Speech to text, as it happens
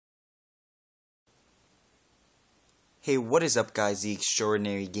Hey, what is up guys, the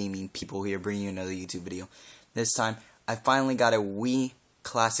extraordinary gaming people here bringing you another YouTube video. This time, I finally got a Wii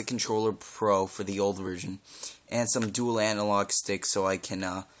Classic Controller Pro for the old version, and some dual analog sticks so I can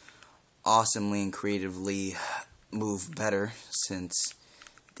awesomely and creatively move better, since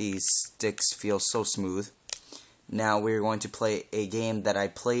these sticks feel so smooth. Now we're going to play a game that I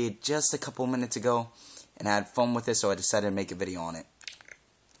played just a couple minutes ago, and I had fun with it, so I decided to make a video on it.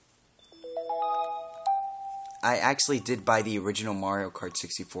 I actually did buy the original Mario Kart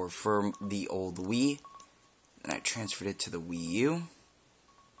 64 for the old Wii, and I transferred it to the Wii U.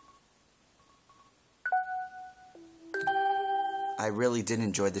 I really did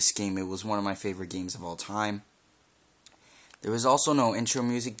enjoy this game. It was one of my favorite games of all time. There was also no intro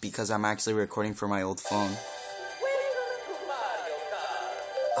music because I'm actually recording for my old phone.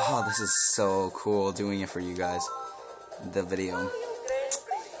 Oh, this is so cool doing it for you guys. The video.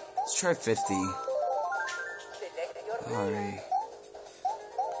 Let's try 50. Alright.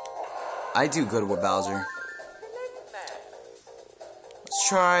 I do good with Bowser. Let's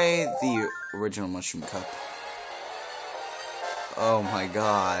try the original Mushroom Cup. Oh my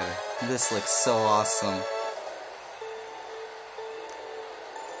god. This looks so awesome.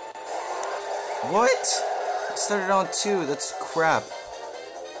 What? I started on 2. That's crap.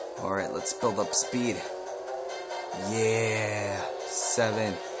 Alright, let's build up speed. Yeah.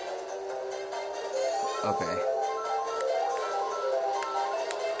 7. Okay.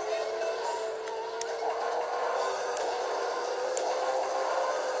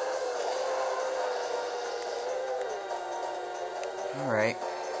 Alright.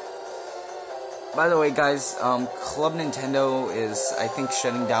 By the way, guys, Club Nintendo is, I think,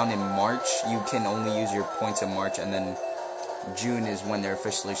 shutting down in March. You can only use your points in March, and then June is when they're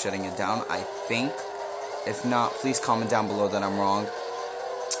officially shutting it down, I think. If not, please comment down below that I'm wrong.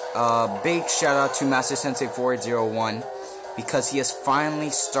 Big shout out to Master Sensei 401 because he has finally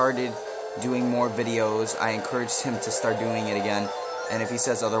started doing more videos. I encouraged him to start doing it again, and if he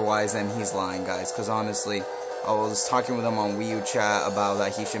says otherwise, then he's lying, guys, because honestly, I was talking with him on Wii U chat about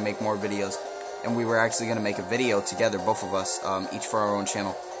that he should make more videos, and we were actually going to make a video together, both of us, each for our own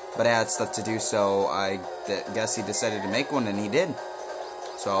channel, but I had stuff to do, so I guess he decided to make one, and he did,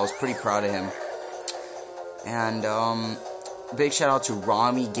 so I was pretty proud of him. And big shout out to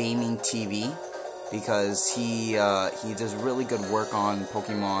Rami Gaming TV, because he does really good work on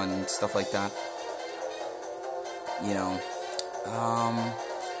Pokemon and stuff like that, you know.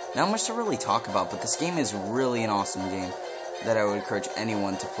 Not much to really talk about, but this game is really an awesome game that I would encourage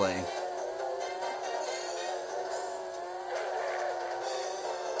anyone to play.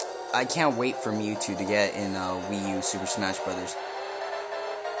 I can't wait for Mewtwo to get in Wii U Super Smash Brothers.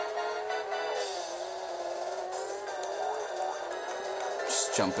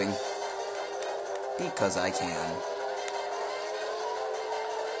 Just jumping. Because I can.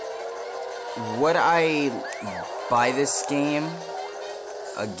 Would I buy this game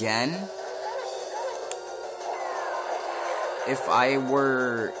again? If I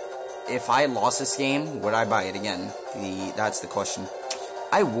lost this game, would I buy it again? That's the question.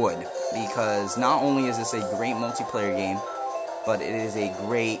 I would, because not only is this a great multiplayer game, but it is a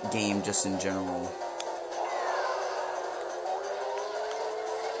great game just in general.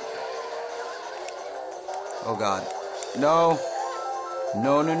 Oh god. No!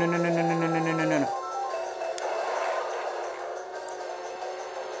 No, no, no, no, no, no, no, no, no, no, no, no.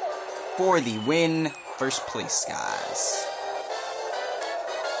 For the win, first place, guys.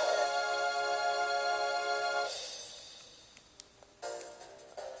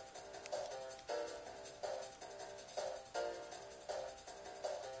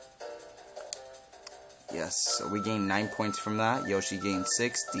 Yes, so we gained 9 points from that. Yoshi gained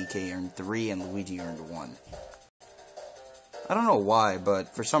 6, DK earned 3, and Luigi earned 1. I don't know why,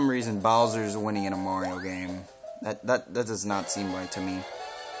 but for some reason Bowser's winning in a Mario game. That does not seem right to me.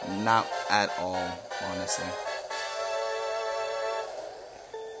 Not at all, honestly.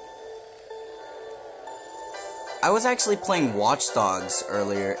 I was actually playing Watch Dogs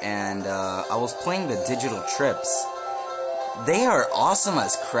earlier, and I was playing the digital trips. They are awesome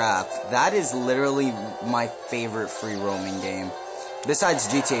as crap. That is literally my favorite free roaming game, besides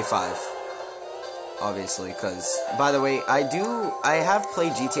GTA 5, obviously. Because, by the way, I have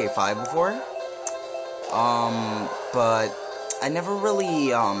played GTA 5 before, but I never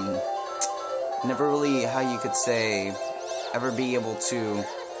really, how you could say, ever be able to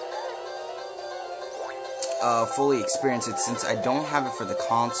fully experience it, since I don't have it for the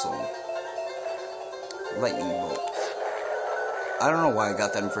console. Lightning bolt. I don't know why I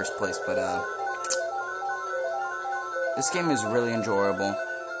got that in first place, but this game is really enjoyable.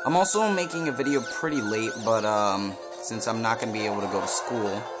 I'm also making a video pretty late, but since I'm not going to be able to go to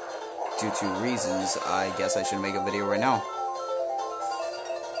school due to reasons, I guess I should make a video right now.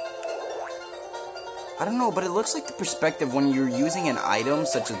 I don't know, but it looks like the perspective when you're using an item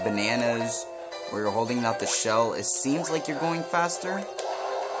such as bananas, or you're holding out the shell, it seems like you're going faster.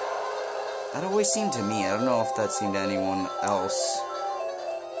 That always seemed to me. I don't know if that seemed to anyone else.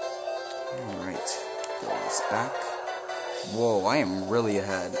 Alright, throw this back. Whoa, I am really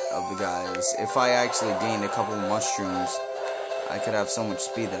ahead of the guys. If I actually gained a couple of mushrooms, I could have so much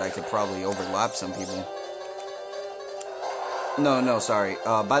speed that I could probably overlap some people. No, sorry.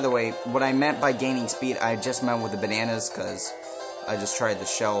 By the way, what I meant by gaining speed, I just meant with the bananas, because I just tried the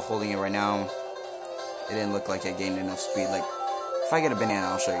shell holding it right now. It didn't look like I gained enough speed. Like, if I get a banana,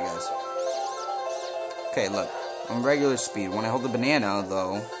 I'll show you guys. Okay, look. I'm regular speed. When I hold the banana,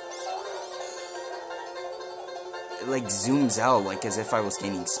 though, it, like, zooms out, like, as if I was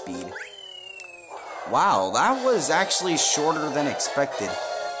gaining speed. Wow, that was actually shorter than expected.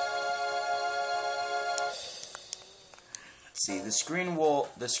 Let's see, the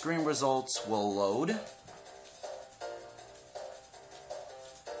screen results will load.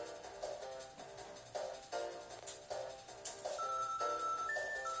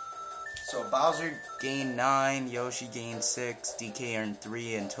 So Bowser gained 9, Yoshi gained 6, DK earned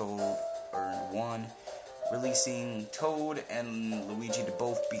 3, and Toad earned 1. Releasing Toad and Luigi to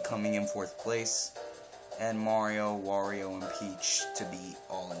both be coming in 4th place. And Mario, Wario, and Peach to be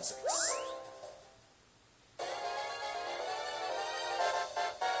all in 6th.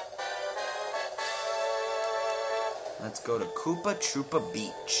 Let's go to Koopa Troopa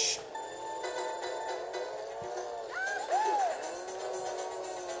Beach.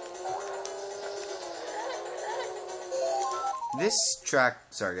 This track,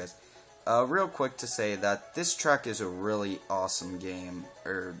 sorry guys, real quick to say that this track is a really awesome game,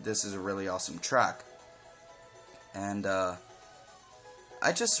 or this is a really awesome track. And, I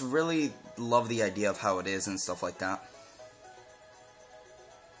just really love the idea of how it is and stuff like that.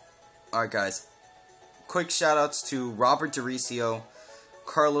 Alright guys, quick shoutouts to Robert Dericio,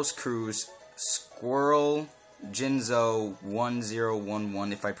 Carlos Cruz, Squirrel,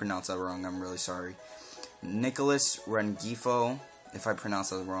 Jinzo1011, if I pronounce that wrong, I'm really sorry. Nicholas Rengifo, if I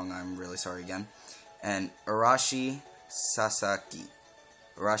pronounce that wrong, I'm really sorry again. And Arashi Sasaki.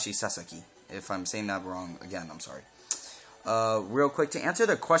 If I'm saying that wrong, again, I'm sorry. Real quick, to answer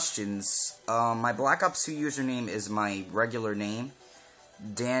the questions, my Black Ops 2 username is my regular name,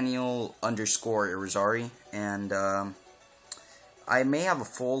 Daniel_Irizarry, and I may have a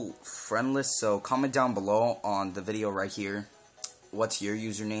full friend list, so comment down below on the video right here what's your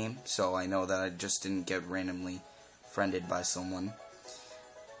username, so I know that I just didn't get randomly friended by someone.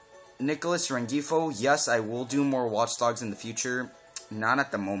 Nicholas Rengifo, yes, I will do more Watch Dogs in the future, not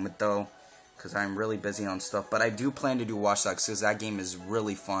at the moment though, because I'm really busy on stuff, but I do plan to do Watch Dogs because that game is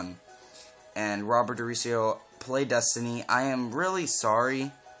really fun. And Robert Dericio, play Destiny. I am really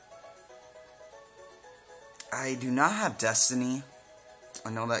sorry, I do not have Destiny. I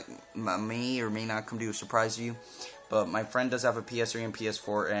know that may or may not come to surprise you, but my friend does have a PS3 and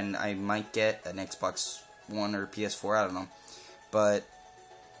PS4, and I might get an Xbox One or PS4, I don't know. But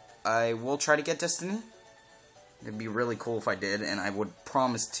I will try to get Destiny. It'd be really cool if I did, and I would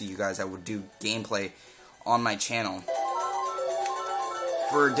promise to you guys I would do gameplay on my channel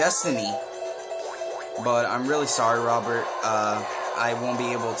for Destiny. But I'm really sorry, Robert. I won't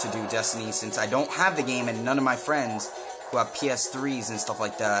be able to do Destiny since I don't have the game, and none of my friends who have PS3s and stuff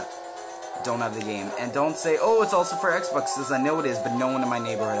like that don't have the game. And don't say, oh, it's also for Xboxes. I know it is, but no one in my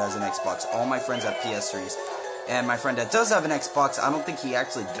neighborhood has an Xbox. All my friends have PS3s. And my friend that does have an Xbox, I don't think he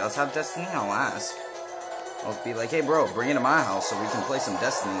actually does have Destiny. I'll ask. I'll be like, hey bro, bring it to my house so we can play some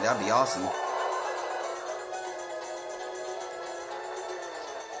Destiny. That'd be awesome.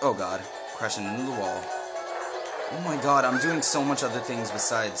 Oh god, crashing into the wall. Oh my god, I'm doing so much other things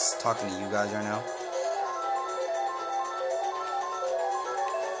besides talking to you guys right now.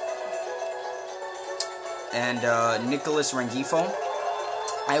 And Nicholas Rengifo,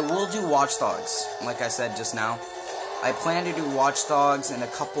 I will do Watch Dogs, like I said just now. I plan to do Watch Dogs in a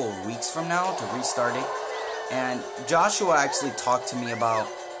couple of weeks from now to restart it. And Joshua actually talked to me about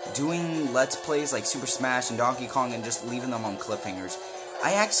doing Let's Plays like Super Smash and Donkey Kong and just leaving them on cliffhangers.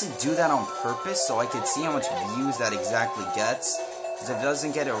 I actually do that on purpose so I could see how much views that exactly gets. Because if it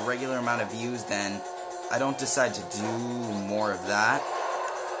doesn't get a regular amount of views, then I don't decide to do more of that.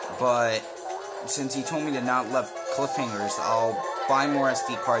 But since he told me to not leave cliffhangers, I'll buy more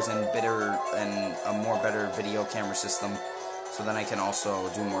SD cards and a more better video camera system, so then I can also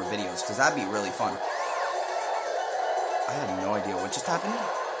do more videos, because that'd be really fun. I have no idea what just happened.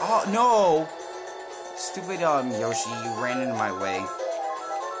 Oh no! Stupid Yoshi, you ran into my way.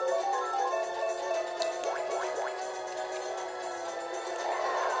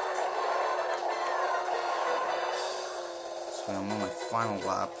 So I'm on my final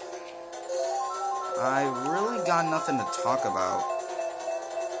lap. I really got nothing to talk about.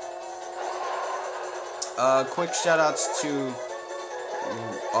 Quick shoutouts to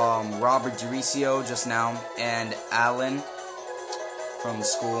Robert Duricio just now and Alan from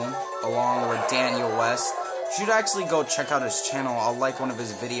school, along with Daniel West. You should actually go check out his channel. I'll like one of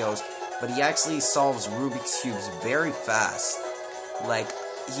his videos, but he actually solves Rubik's Cubes very fast. Like,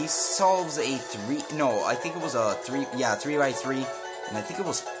 he solves a 3x3, and I think it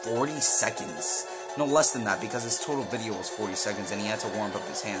was 40 seconds. No, less than that, because his total video was 40 seconds, and he had to warm up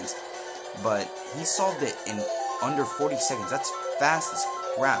his hands. But he solved it in under 40 seconds. That's fast as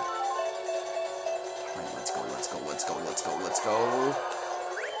crap. Alright, let's go.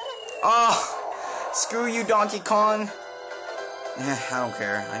 Oh, screw you, Donkey Kong. I don't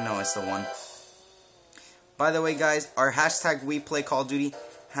care. I know it's the one. By the way, guys, our hashtag We Play Call of Duty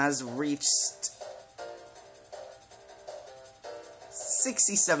has reached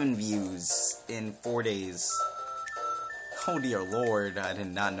 67 views in 4 days. Oh dear lord, I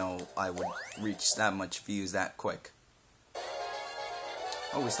did not know I would reach that much views that quick.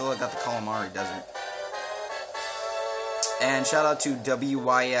 Oh, we still got the Calamari Desert. And shout out to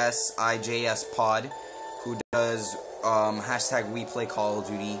WYSIJS Pod, who does hashtag We Play Call of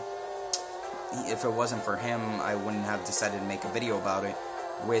Duty. If it wasn't for him, I wouldn't have decided to make a video about it.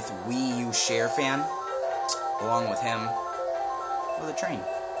 With Wii U Share Fan, along with him, with a train.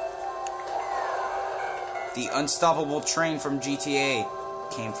 The unstoppable train from GTA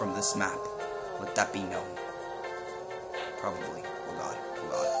came from this map. Let that be known. Probably. Oh god. Oh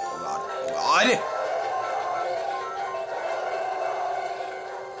god. Oh god. Oh god!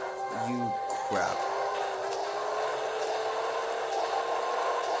 You crap.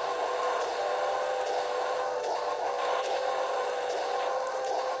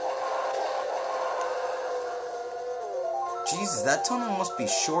 Jesus, that tunnel must be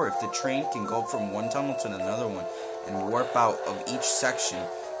short if the train can go from one tunnel to another one and warp out of each section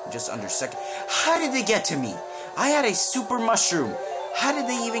in just under a second. How did they get to me? I had a super mushroom. How did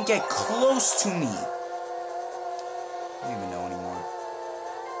they even get close to me? I don't even know anymore.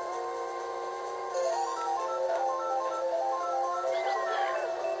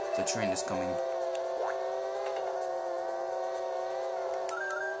 The train is coming.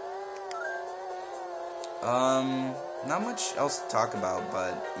 Not much else to talk about,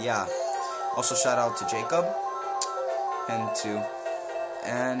 but yeah. Also shout out to Jacob, him too.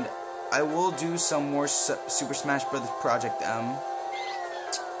 And I will do some more Super Smash Bros. Project M.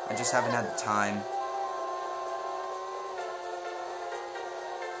 I just haven't had the time.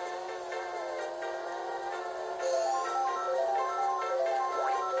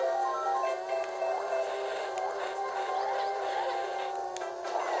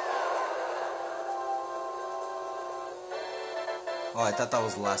 Oh, I thought that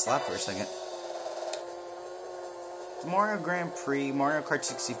was the last lap for a second. The Mario Grand Prix, Mario Kart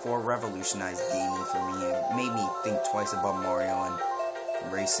 64 revolutionized gaming for me. It made me think twice about Mario and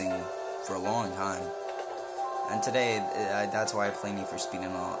racing for a long time. And today, that's why I play Need for Speed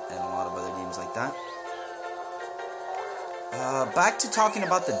and a lot of other games like that. Back to talking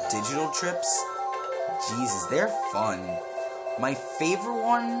about the digital trips. Jesus, they're fun. My favorite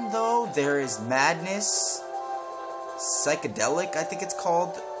one, though, there is Madness, Psychedelic, I think it's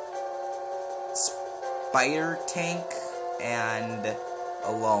called, Spider Tank, and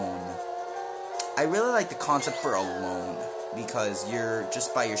Alone. I really like the concept for Alone, because you're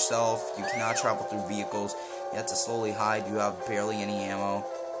just by yourself, you cannot travel through vehicles, you have to slowly hide, you have barely any ammo,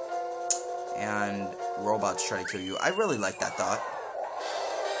 and robots try to kill you. I really like that thought.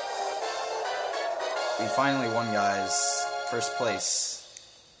 We finally won, guys. First place.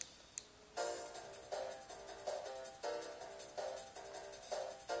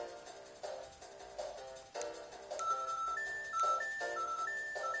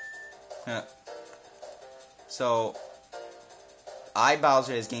 So,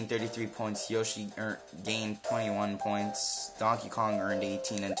 Bowser has gained 33 points, Yoshi gained 21 points, Donkey Kong earned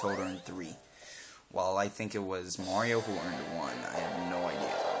 18, and Toad earned 3. While I think it was Mario who earned 1. I have no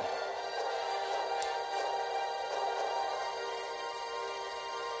idea,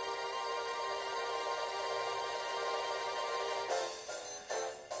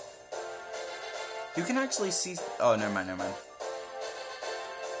 though. You can actually see... Oh, never mind.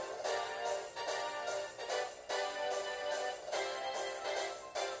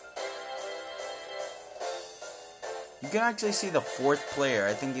 You can actually see the fourth player.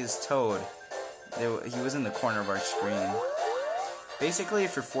 I think he's Toad. He was in the corner of our screen. Basically,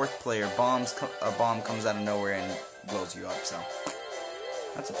 if you're fourth player, a bomb comes out of nowhere and blows you up, so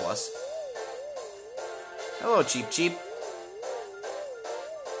that's a plus. Hello, Cheep Cheep.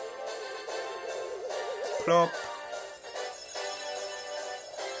 Plop.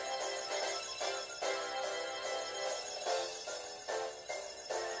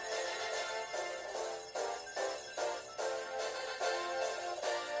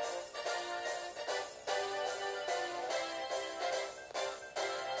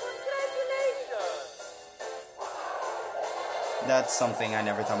 That's something I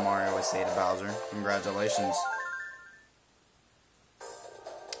never thought Mario would say to Bowser. Congratulations.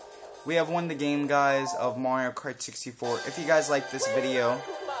 We have won the game, guys, of Mario Kart 64. If you guys like this video,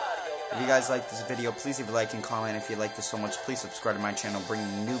 please leave a like and comment. If you like this so much, please subscribe to my channel,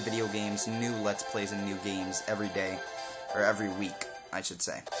 bringing new video games, new Let's Plays, and new games every day, or every week, I should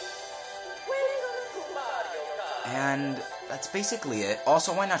say. And that's basically it.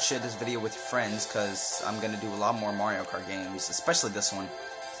 Also, why not share this video with your friends, because I'm going to do a lot more Mario Kart games, especially this one,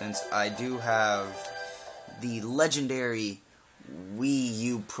 since I do have the legendary Wii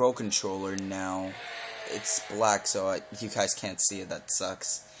U Pro Controller now. It's black, so you guys can't see it, that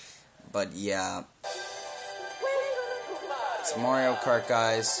sucks. But yeah, it's Mario Kart,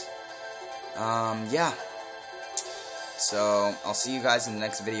 guys. Yeah. So, I'll see you guys in the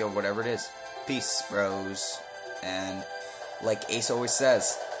next video, whatever it is. Peace, bros. And like Ace always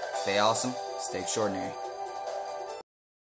says, stay awesome, stay extraordinary.